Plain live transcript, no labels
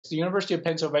The University of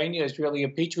Pennsylvania is really a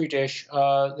petri dish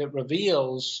that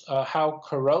reveals how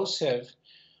corrosive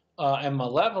and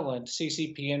malevolent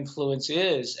CCP influence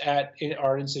is at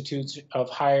our institutes of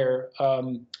higher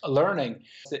learning.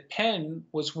 That Penn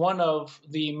was one of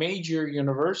the major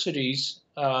universities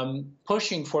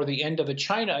pushing for the end of the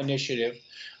China initiative,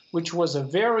 which was a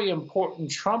very important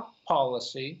Trump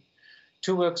policy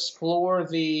to explore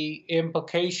the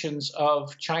implications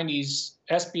of Chinese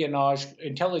espionage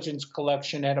intelligence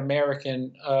collection at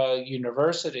American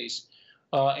universities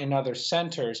and other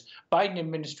centers. Biden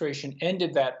administration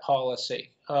ended that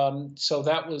policy, so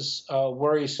that was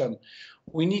worrisome.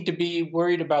 We need to be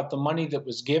worried about the money that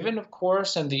was given, of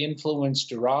course, and the influence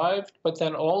derived, but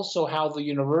then also how the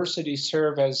universities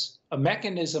serve as a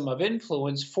mechanism of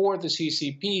influence for the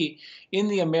CCP in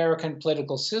the American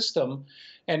political system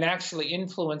and actually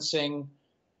influencing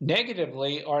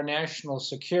negatively our national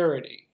security.